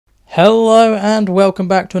Hello and welcome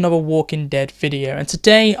back to another Walking Dead video, and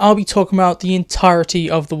today I'll be talking about the entirety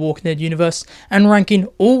of the Walking Dead universe and ranking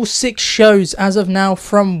all 6 shows as of now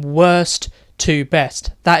from worst to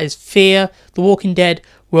best. That is Fear, The Walking Dead,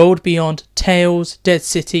 World Beyond, Tales, Dead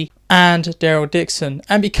City and Daryl Dixon.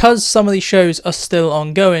 And because some of these shows are still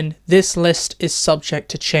ongoing, this list is subject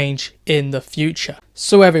to change in the future.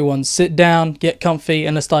 So everyone sit down, get comfy,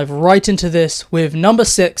 and let's dive right into this with number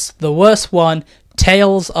 6, the worst one,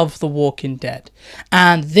 Tales of the Walking Dead.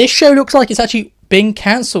 And this show looks like it's actually been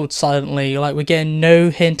cancelled silently. Like, we're getting no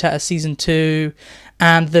hint at a season 2,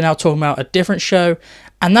 and they're now talking about a different show.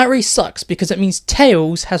 And that really sucks because it means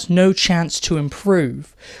Tales has no chance to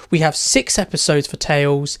improve. We have 6 episodes for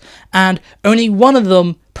Tales, and only one of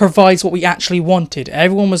them provides what we actually wanted.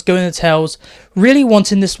 Everyone was going to Tales really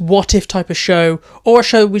wanting this what if type of show, or a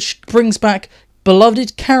show which brings back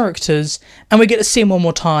beloved characters and we get to see them one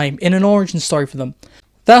more time in an origin story for them.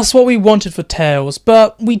 That's what we wanted for Tales,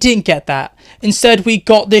 but we didn't get that. Instead, we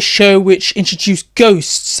got this show which introduced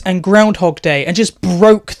ghosts and Groundhog Day and just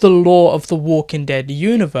broke the law of the Walking Dead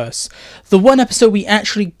universe. The one episode we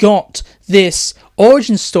actually got this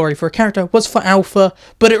origin story for a character was for Alpha,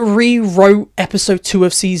 but it rewrote episode 2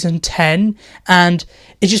 of season 10 and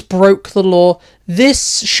it just broke the law.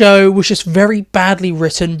 This show was just very badly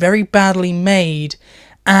written, very badly made,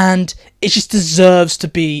 and it just deserves to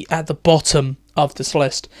be at the bottom of this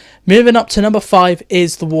list. Moving up to number 5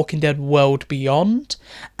 is The Walking Dead World Beyond,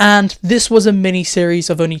 and this was a mini-series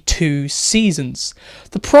of only 2 seasons.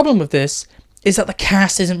 The problem with this is that the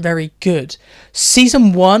cast isn't very good.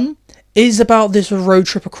 Season 1 is about this road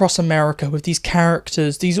trip across America with these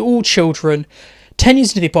characters, these all children, 10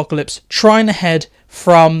 years into the apocalypse, trying to head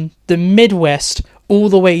from the Midwest all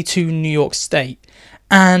the way to New York State.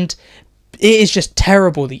 And it is just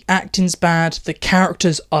terrible. The acting's bad. The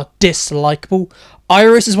characters are dislikable.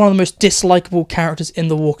 Iris is one of the most dislikable characters in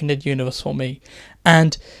the Walking Dead universe for me.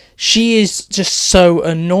 And she is just so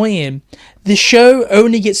annoying. The show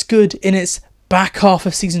only gets good in its back half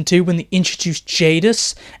of season 2 when they introduce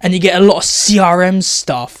Jadis and you get a lot of CRM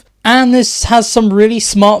stuff. And this has some really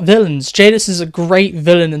smart villains. Jadis is a great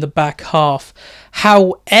villain in the back half.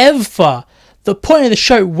 However, the point of the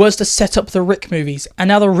show was to set up the Rick movies, and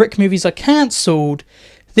now the Rick movies are cancelled.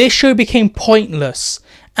 This show became pointless.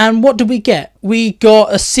 And what did we get? We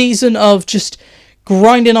got a season of just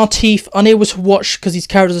grinding our teeth, unable to watch because these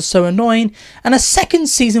characters are so annoying, and a second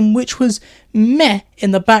season which was meh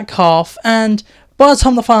in the back half, and by the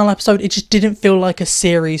time of the final episode, it just didn't feel like a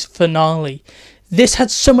series finale. This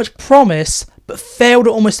had so much promise, but failed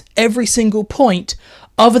at almost every single point,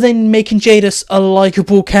 other than making Jadis a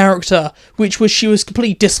likeable character, which was she was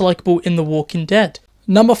completely dislikable in The Walking Dead.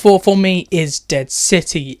 Number 4 for me is Dead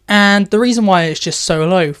City, and the reason why it's just so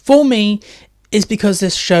low for me is because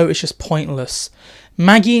this show is just pointless.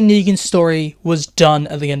 Maggie and Negan's story was done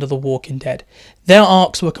at the end of The Walking Dead. Their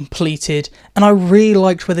arcs were completed, and I really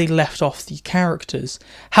liked where they left off the characters.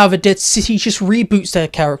 However, Dead City just reboots their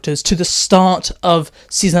characters to the start of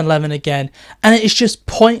season 11 again, and it is just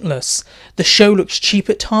pointless. The show looks cheap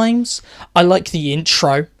at times. I like the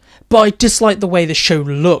intro, but I dislike the way the show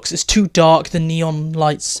looks. It's too dark, the neon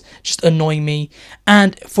lights just annoy me,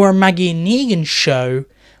 and for a Maggie and Negan show,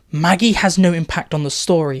 Maggie has no impact on the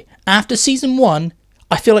story. After season 1,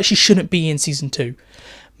 I feel like she shouldn't be in season 2.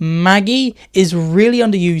 Maggie is really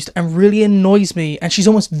underused and really annoys me, and she's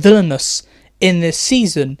almost villainous in this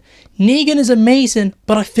season. Negan is amazing,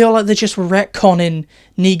 but I feel like they're just retconning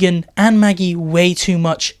Negan and Maggie way too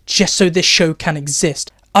much just so this show can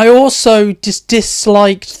exist. I also just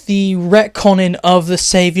disliked the retconning of the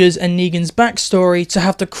Saviors and Negan's backstory to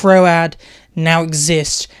have the Croat now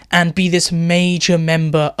exist and be this major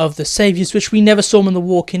member of the Saviors, which we never saw him in The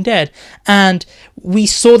Walking Dead. And we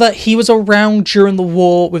saw that he was around during the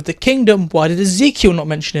war with the Kingdom. Why did Ezekiel not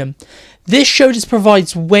mention him? This show just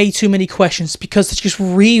provides way too many questions because it's just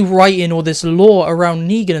rewriting all this lore around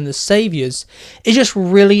Negan and the Saviors. It just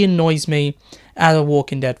really annoys me as a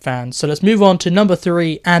Walking Dead fan. So let's move on to number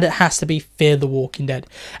 3, and it has to be Fear the Walking Dead.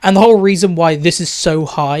 And the whole reason why this is so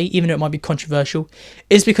high, even though it might be controversial,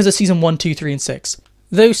 is because of season 1, 2, 3 and 6.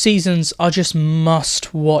 Those seasons are just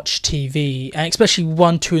must-watch TV, and especially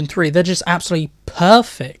 1, 2 and 3, they're just absolutely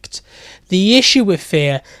perfect. The issue with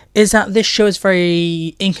Fear is that this show is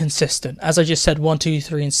very inconsistent. As I just said, 1, 2,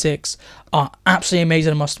 3 and 6 are absolutely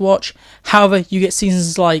amazing and must-watch. However, you get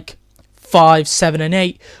seasons like 5, 7 and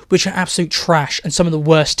 8, which are absolute trash and some of the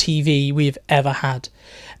worst TV we've ever had.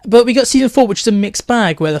 But we got season 4, which is a mixed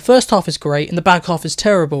bag, where the first half is great and the back half is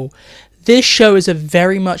terrible. This show is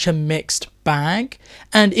very much a mixed bag,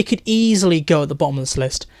 and it could easily go at the bottom of this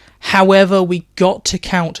list. However, we got to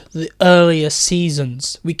count the earlier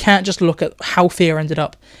seasons. We can't just look at how Fear ended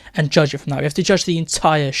up and judge it from that. We have to judge the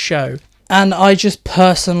entire show. And I just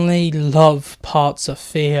personally love parts of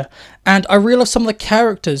Fear. And I really love some of the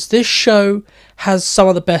characters. This show has some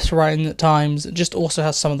of the best writing at times. It just also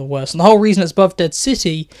has some of the worst. And the whole reason it's above Dead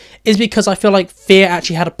City is because I feel like Fear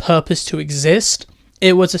actually had a purpose to exist.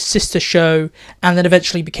 It was a sister show and then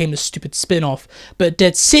eventually became a stupid spin-off. But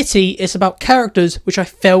Dead City is about characters which I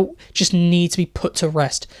felt just need to be put to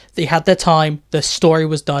rest. They had their time, their story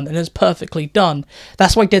was done, and it's perfectly done.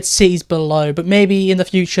 That's why Dead City's below, but maybe in the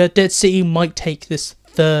future Dead City might take this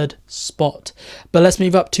third spot. But let's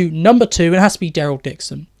move up to number 2, and it has to be Daryl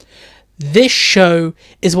Dixon. This show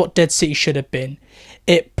is what Dead City should have been.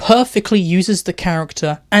 It perfectly uses the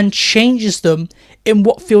character and changes them in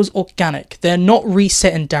what feels organic. They're not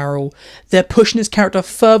resetting Daryl, they're pushing his character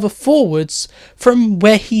further forwards from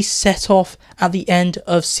where he set off at the end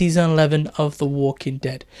of season 11 of The Walking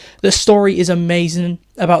Dead. The story is amazing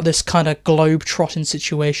about this kind of globe-trotting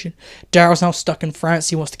situation. Daryl's now stuck in France,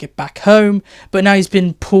 he wants to get back home, but now he's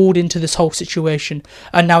been pulled into this whole situation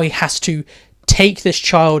and now he has to take this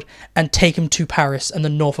child and take him to Paris and the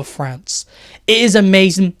north of France. It is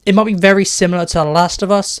amazing. It might be very similar to The Last of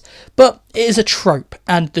Us, but it is a trope,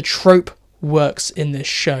 and the trope works in this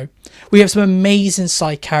show. We have some amazing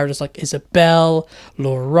side characters like Isabel,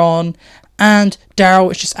 Laurent, and Daryl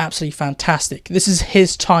is just absolutely fantastic. This is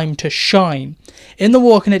his time to shine. In The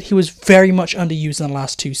Walking Dead, he was very much underused in the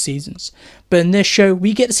last 2 seasons. But in this show,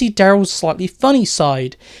 we get to see Daryl's slightly funny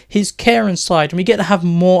side, his caring side, and we get to have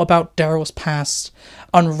more about Daryl's past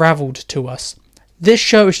unravelled to us. This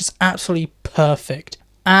show is just absolutely perfect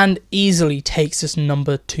and easily takes this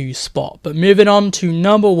number 2 spot. But moving on to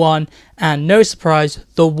number 1, and no surprise,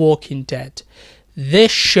 The Walking Dead.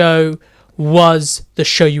 This show was the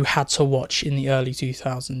show you had to watch in the early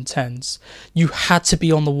 2010s. You had to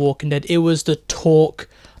be on The Walking Dead. It was the talk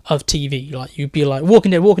of TV. Like, you'd be like,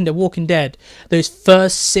 Walking Dead, Walking Dead, Walking Dead. Those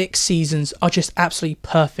first 6 seasons are just absolutely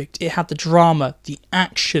perfect. It had the drama, the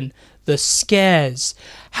action, the scares.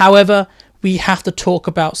 However, we have to talk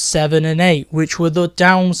about 7 and 8, which were the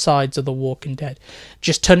downsides of The Walking Dead.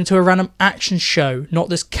 Just turned into a random action show, not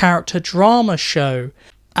this character drama show.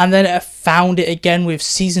 And then it found it again with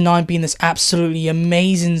season 9 being this absolutely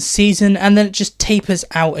amazing season, and then it just tapers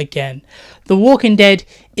out again. The Walking Dead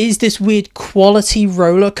is this weird quality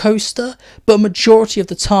roller coaster, but majority of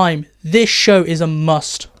the time, this show is a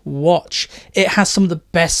must watch. It has some of the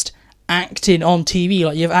best acting on TV.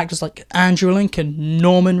 Like, you have actors like Andrew Lincoln,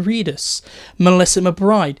 Norman Reedus, Melissa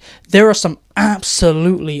McBride. There are some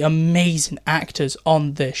absolutely amazing actors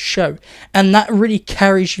on this show, and that really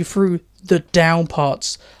carries you through the down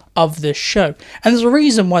parts of this show. And there's a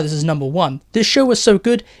reason why this is number 1. This show was so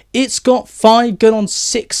good, it's got 5 going on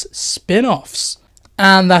 6 spin-offs.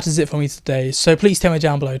 And that is it for me today. So please tell me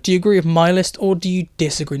down below, do you agree with my list or do you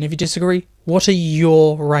disagree? And if you disagree, what are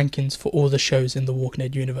your rankings for all the shows in the Walking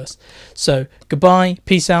Dead universe? So goodbye,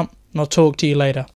 peace out, and I'll talk to you later.